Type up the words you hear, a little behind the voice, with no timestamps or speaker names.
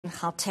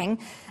Gauteng.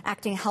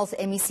 Acting Health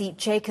MEC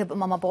Jacob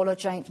Mamabolo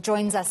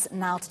joins us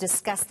now to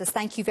discuss this.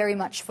 Thank you very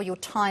much for your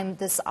time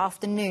this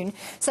afternoon.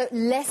 So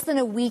less than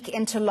a week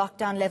into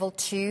lockdown level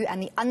 2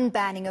 and the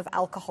unbanning of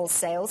alcohol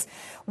sales,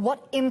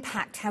 what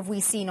impact have we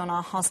seen on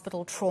our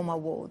hospital trauma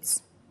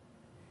wards?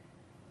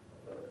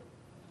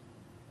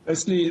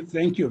 Firstly,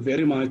 thank you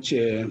very much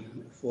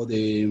for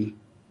the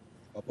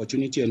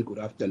opportunity and good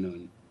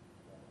afternoon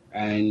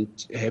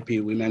and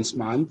happy Women's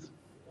Month.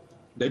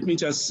 Let me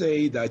just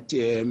say that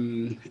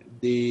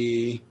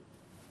the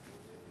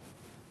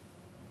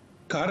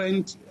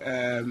current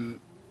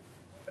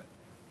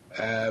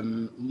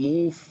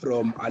move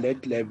from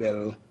alert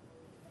level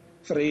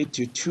 3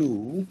 to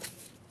 2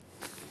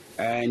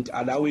 and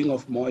allowing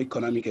of more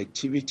economic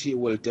activity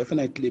will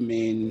definitely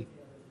mean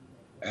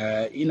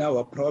in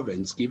our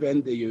province,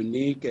 given the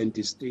unique and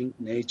distinct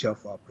nature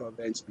of our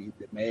province, being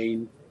the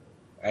main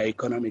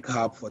economic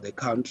hub for the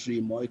country,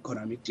 more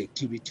economic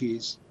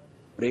activities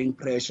bring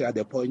pressure.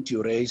 The point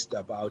you raised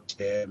about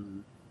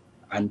lifting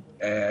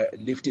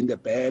the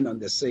ban on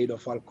the sale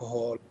of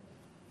alcohol,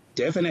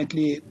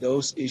 definitely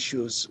those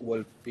issues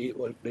will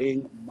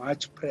bring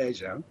much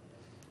pressure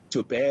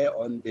to bear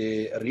on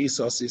the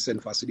resources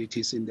and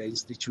facilities in the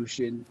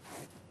institution.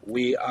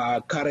 We are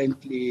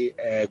currently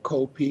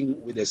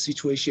coping with a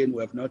situation.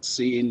 We have not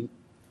seen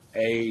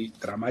a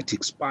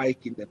dramatic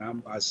spike in the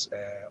numbers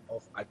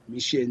of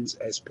admissions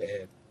as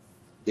per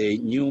the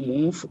new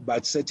move,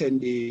 but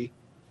certainly,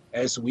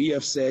 as we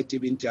have said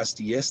even just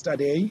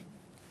yesterday,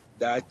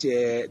 that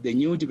the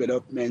new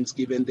developments,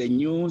 given the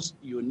new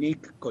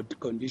unique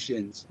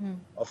conditions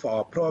of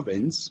our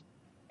province,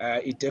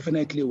 it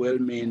definitely will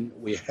mean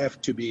we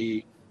have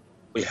to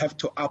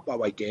up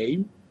our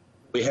game.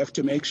 We have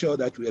to make sure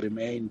that we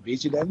remain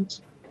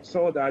vigilant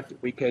so that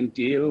we can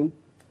deal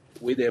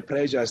with the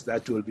pressures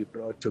that will be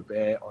brought to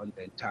bear on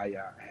the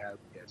entire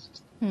healthcare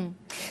system.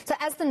 So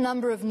as the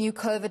number of new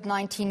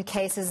COVID-19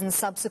 cases and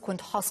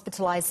subsequent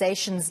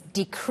hospitalizations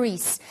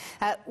decrease,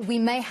 we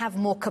may have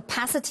more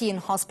capacity in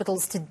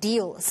hospitals to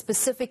deal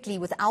specifically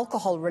with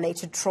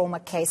alcohol-related trauma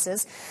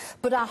cases,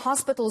 but our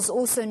hospitals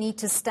also need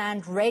to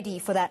stand ready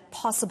for that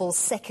possible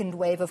second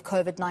wave of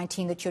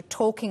COVID-19 that you're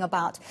talking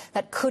about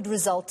that could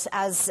result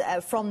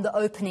from the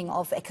opening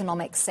of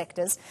economic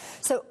sectors.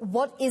 So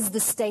what is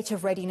the state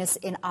of readiness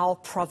in our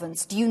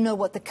province? Do you know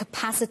what the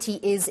capacity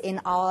is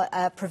in our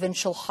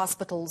provincial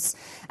hospitals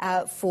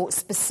for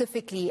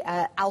specifically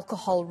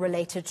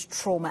alcohol-related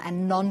trauma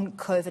and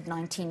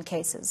non-COVID-19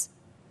 cases?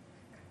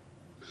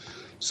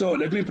 So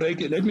let me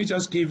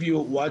just give you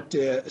what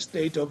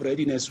state of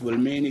readiness will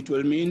mean. It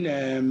will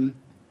mean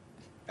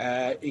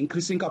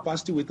increasing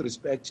capacity with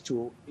respect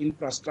to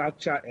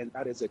infrastructure, and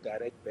that is a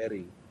direct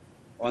bearing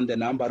on the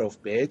number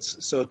of beds.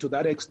 So to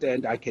that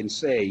extent, I can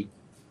say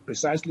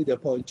precisely the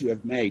point you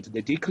have made.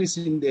 The decrease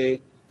in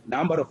the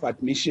number of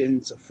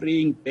admissions,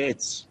 freeing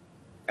beds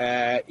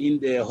in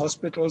the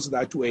hospitals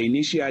that were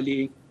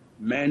initially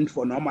meant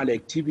for normal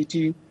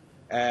activity,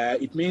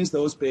 it means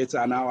those beds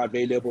are now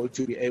available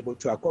to be able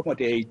to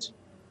accommodate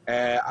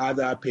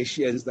other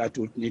patients that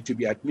would need to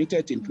be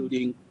admitted,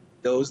 including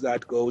those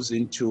that goes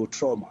into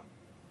trauma.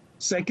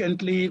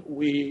 Secondly,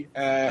 we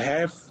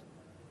have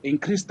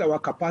increased our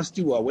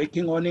capacity. We are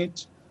working on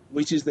it,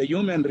 which is the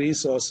human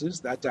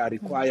resources that are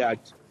required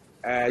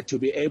to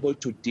be able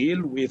to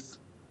deal with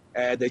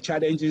the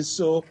challenges.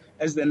 So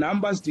as the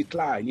numbers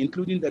decline,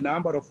 including the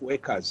number of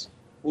workers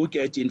who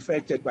get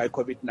infected by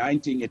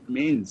COVID-19, it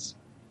means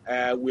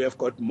we have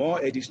got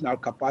more additional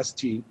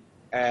capacity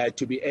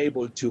to be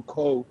able to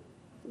cope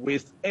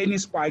with any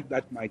spike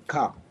that might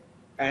come.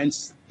 And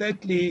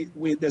thirdly,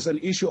 there's an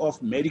issue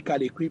of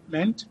medical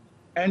equipment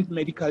and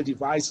medical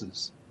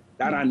devices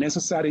that are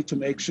necessary to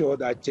make sure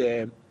that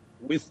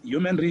with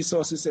human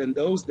resources and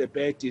those, the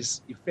bed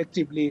is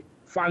effectively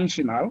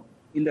functional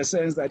in the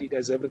sense that it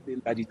has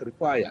everything that it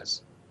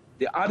requires.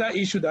 The other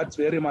issue that's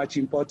very much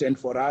important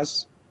for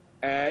us,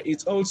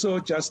 it's also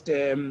just,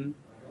 the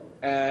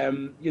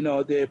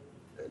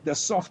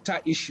softer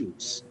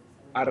issues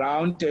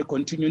around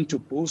continuing to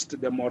boost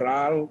the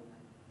morale,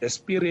 the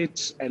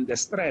spirit, and the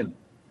strength,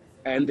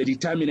 and the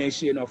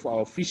determination of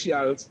our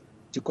officials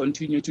to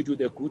continue to do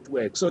the good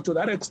work. So to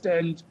that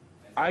extent,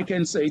 I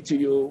can say to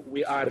you,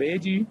 we are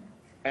ready,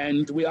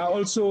 and we are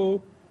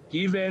also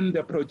given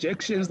the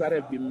projections that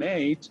have been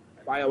made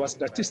by our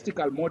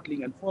statistical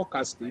modeling and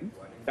forecasting.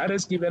 That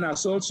has given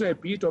us also a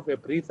bit of a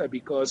breather,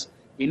 because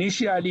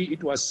initially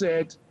it was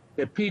said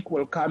the peak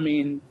will come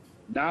in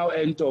now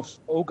end of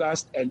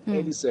August and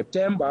early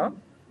September.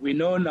 We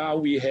know now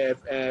we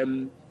have,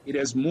 it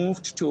has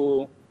moved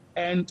to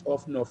end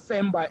of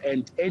November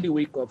and early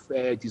week of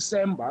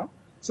December.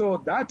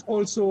 So that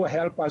also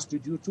helps us to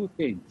do two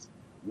things.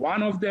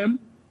 One of them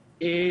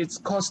is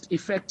cost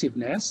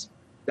effectiveness.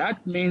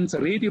 That means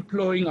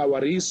redeploying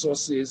our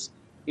resources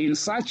in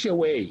such a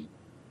way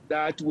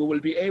that we will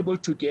be able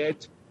to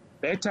get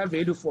better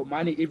value for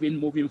money even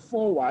moving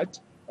forward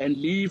and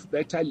leave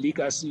better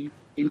legacy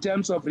in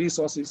terms of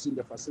resources in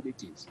the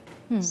facilities.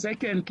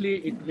 Secondly,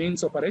 it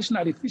means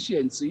operational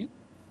efficiency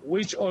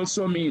which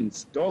also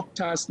means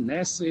doctors,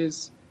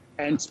 nurses,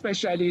 and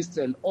specialists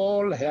and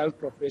all health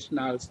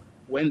professionals,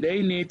 when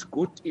they need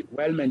good,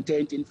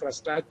 well-maintained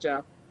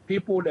infrastructure,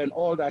 people and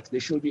all that, they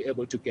should be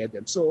able to get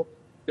them. So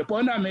the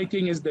point I'm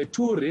making is the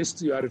two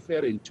risks you are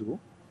referring to,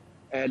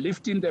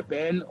 lifting the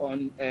ban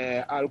on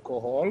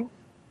alcohol,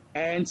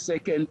 and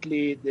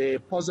secondly, the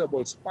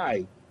possible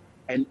spike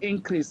and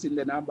increase in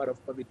the number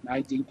of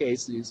COVID-19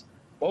 cases.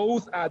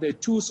 Both are the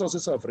two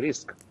sources of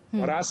risk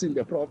for us in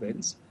the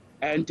province.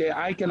 And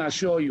I can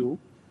assure you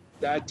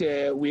that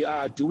we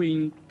are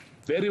doing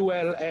very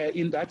well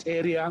in that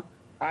area.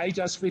 I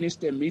just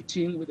finished a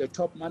meeting with the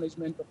top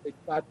management of the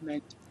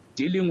department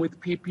dealing with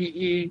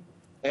PPE,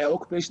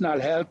 occupational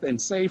health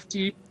and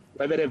safety.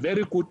 We had a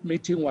very good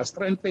meeting. We're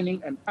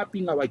strengthening and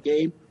upping our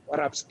game or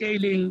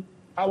upscaling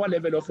our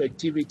level of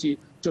activity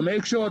to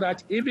make sure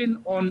that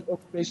even on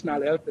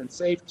occupational health and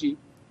safety,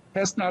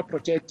 personal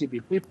protective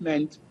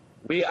equipment,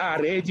 we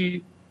are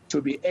ready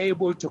to be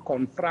able to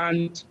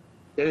confront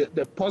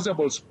the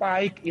possible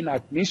spike in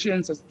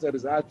admissions as a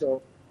result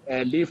of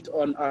lift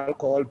on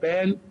alcohol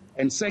ban,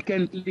 and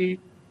secondly,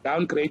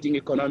 downgrading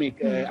economic,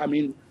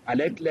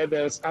 alert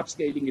levels,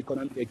 upscaling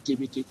economic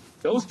activity.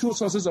 Those two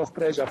sources of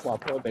pressure for our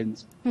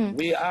province,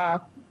 we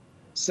are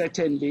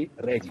certainly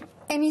ready.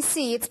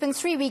 MEC, it's been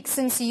 3 weeks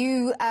since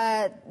you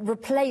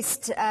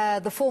replaced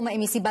the former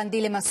MEC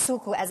Bandile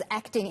Masuku as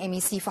acting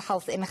MEC for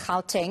Health in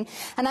Gauteng,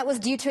 and that was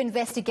due to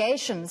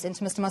investigations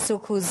into Mr.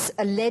 Masuku's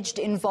alleged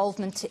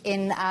involvement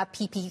in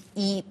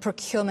PPE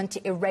procurement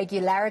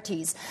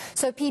irregularities.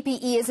 So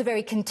PPE is a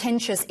very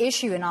contentious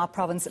issue in our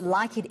province,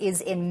 like it is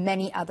in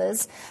many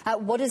others.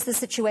 What is the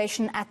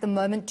situation at the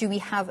moment? Do we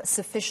have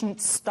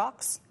sufficient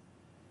stocks?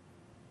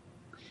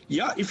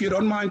 Yeah, if you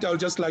don't mind, I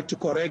would just like to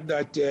correct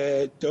that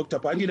Dr.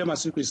 Bandile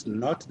Masuku is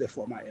not the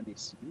former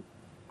MEC.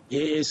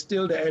 He is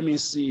still the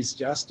MEC, it's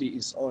just he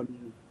is on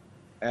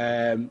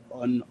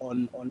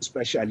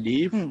special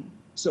leave.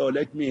 So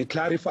let me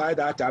clarify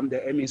that I'm the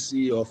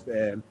MEC of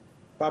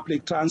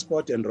Public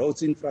Transport and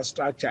Roads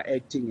Infrastructure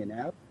acting in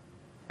health.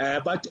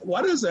 But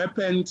what has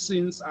happened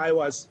since I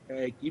was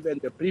given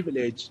the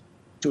privilege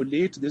to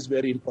lead this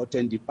very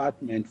important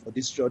department for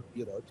this short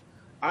period,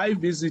 I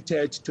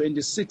visited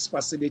 26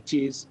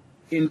 facilities,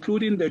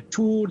 including the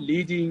 2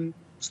 leading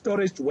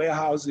storage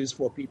warehouses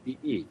for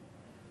PPE.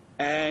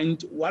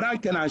 And what I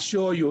can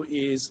assure you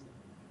is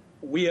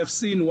we have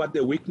seen what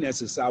the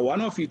weaknesses are.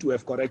 One of it, we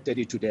have corrected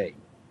it today.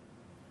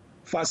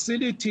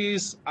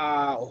 Facilities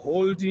are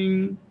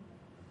holding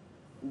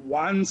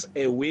once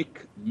a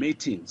week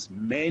meetings,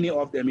 many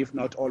of them, if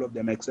not all of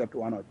them, except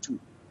 1 or 2.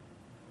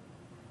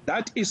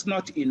 That is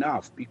not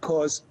enough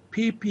because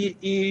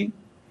PPE,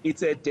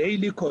 it's a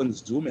daily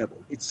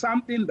consumable. It's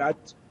something that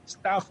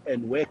staff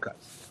and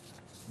workers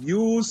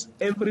use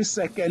every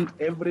second,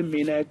 every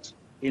minute,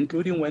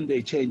 including when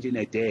they change in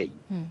a day.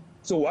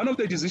 So one of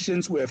the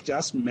decisions we have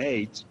just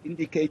made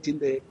indicating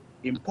the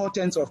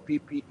importance of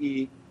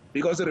PPE,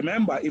 because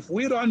remember, if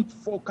we don't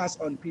focus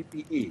on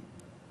PPE,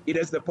 it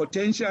has the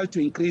potential to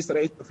increase the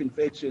rate of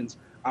infections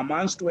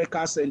amongst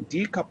workers and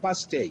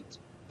decapacitate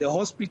the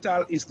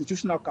hospital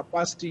institutional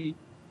capacity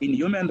in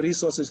human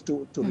resources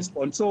to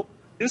respond. So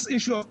this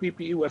issue of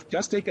PPE, we have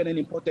just taken an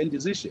important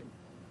decision.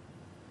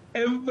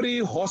 Every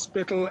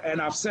hospital,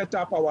 and I've set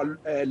up our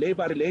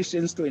labor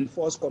relations to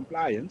enforce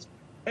compliance,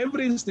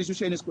 every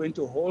institution is going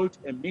to hold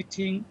a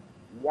meeting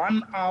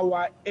 1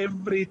 hour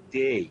every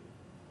day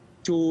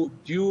to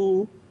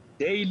do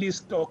daily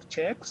stock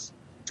checks,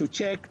 to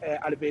check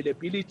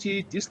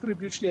availability,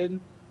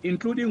 distribution,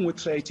 including with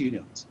trade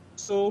unions.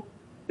 So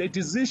the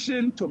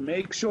decision to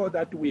make sure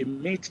that we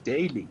meet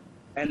daily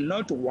and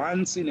not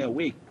once in a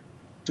week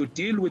to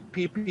deal with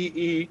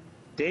PPE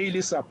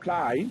daily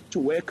supply to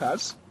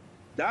workers,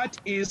 that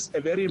is a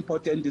very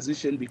important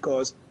decision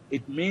because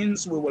it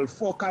means we will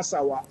focus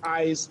our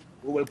eyes,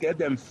 we will get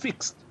them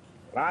fixed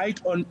right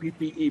on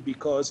PPE,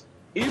 because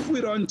if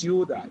we don't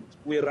do that,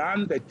 we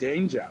run the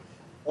danger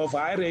of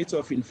high rates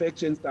of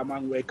infections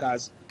among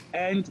workers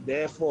and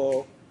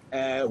therefore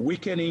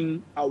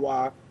weakening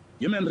our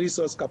human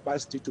resource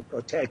capacity to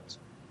protect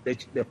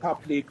the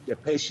public, the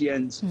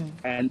patients,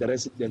 and the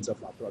residents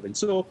of our province.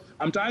 So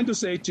I'm trying to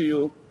say to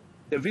you,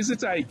 the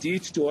visits I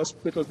did to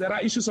hospitals, there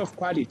are issues of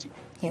quality.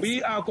 Yes.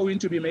 We are going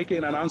to be making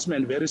an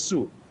announcement very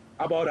soon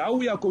about how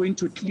we are going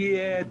to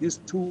clear these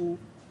 2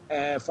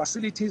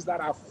 facilities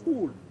that are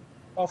full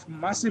of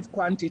massive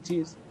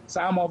quantities,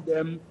 some of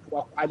them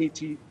for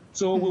quality.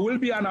 So we will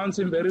be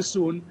announcing very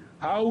soon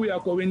how we are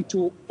going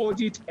to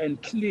audit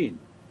and clean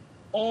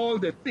all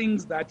the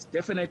things that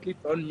definitely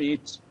don't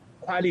meet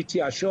quality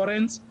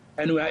assurance,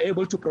 and we are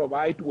able to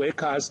provide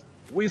workers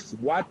with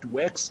what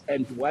works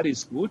and what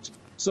is good,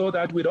 so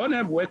that we don't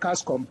have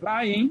workers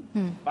complying,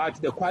 but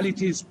the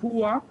quality is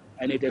poor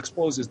and it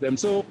exposes them.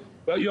 So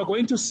you're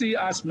going to see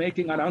us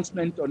making an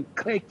announcement on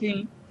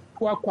cracking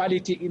poor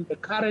quality in the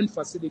current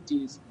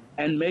facilities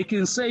and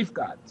making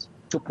safeguards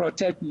to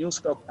protect new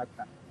stock like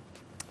that.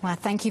 Well,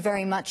 thank you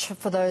very much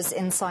for those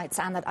insights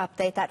and that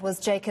update. That was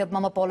Jacob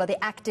Mamabolo,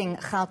 the acting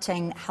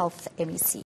Gauteng Health MEC.